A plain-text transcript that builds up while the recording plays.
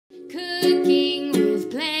Cooking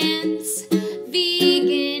with plants,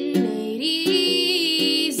 vegan made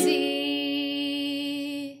easy.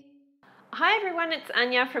 Hi everyone, it's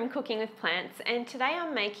Anja from Cooking with Plants, and today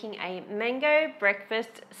I'm making a mango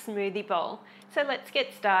breakfast smoothie bowl. So let's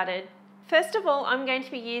get started. First of all, I'm going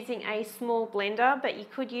to be using a small blender, but you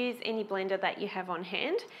could use any blender that you have on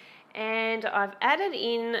hand. And I've added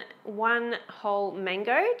in one whole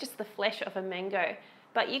mango, just the flesh of a mango.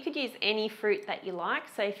 But you could use any fruit that you like.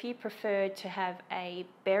 So if you prefer to have a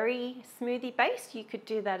berry smoothie base, you could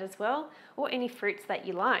do that as well, or any fruits that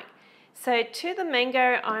you like. So to the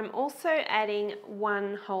mango, I'm also adding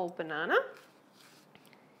one whole banana.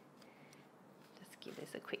 Just give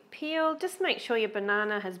this a quick peel. Just make sure your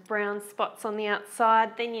banana has brown spots on the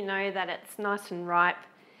outside. Then you know that it's nice and ripe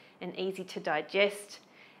and easy to digest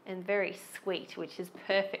and very sweet, which is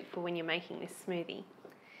perfect for when you're making this smoothie.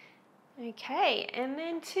 Okay, and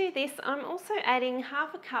then to this, I'm also adding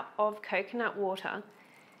half a cup of coconut water.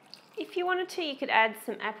 If you wanted to, you could add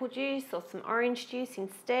some apple juice or some orange juice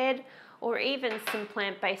instead, or even some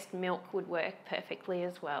plant-based milk would work perfectly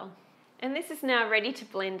as well. And this is now ready to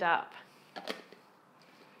blend up.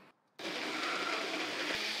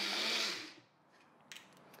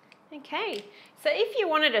 Okay, so if you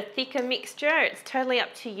wanted a thicker mixture, it's totally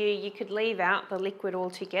up to you. You could leave out the liquid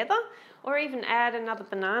altogether, or even add another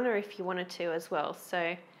banana if you wanted to as well.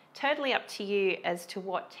 So totally up to you as to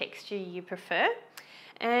what texture you prefer.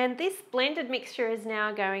 And this blended mixture is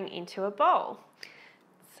now going into a bowl.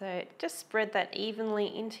 So just spread that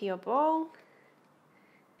evenly into your bowl.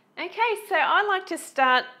 Okay, so I like to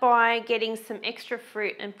start by getting some extra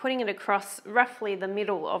fruit and putting it across roughly the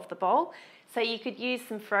middle of the bowl. So you could use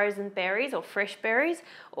some frozen berries or fresh berries,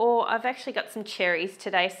 or I've actually got some cherries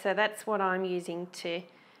today, so that's what I'm using to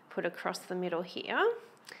put across the middle here.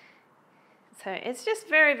 So it's just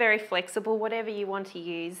very, very flexible. Whatever you want to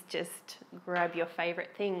use, just grab your favorite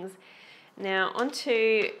things. Now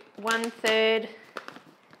onto one side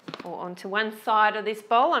of this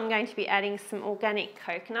bowl, I'm going to be adding some organic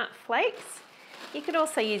coconut flakes. You could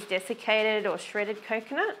also use desiccated or shredded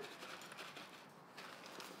coconut.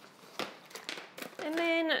 And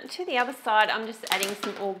then to the other side, I'm just adding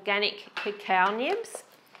some organic cacao nibs.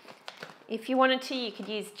 If you wanted to, you could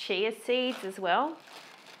use chia seeds as well.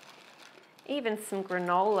 Even some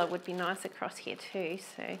granola would be nice across here too,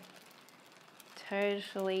 so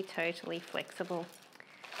totally flexible.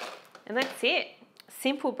 And that's it.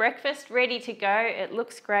 Simple breakfast, ready to go. It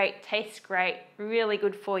looks great, tastes great, really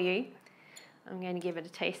good for you. I'm going to give it a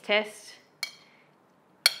taste test.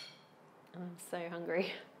 I'm so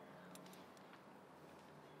hungry.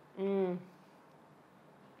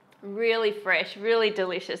 Really fresh, really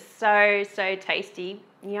delicious, so tasty,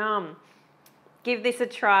 yum. Give this a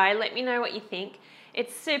try, let me know what you think.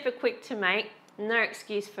 It's super quick to make, no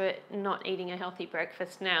excuse for not eating a healthy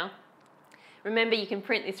breakfast now. Remember, you can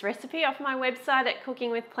print this recipe off my website at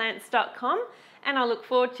CookingWithPlants.com, and I look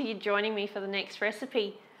forward to you joining me for the next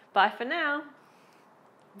recipe. Bye for now.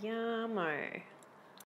 Yummo.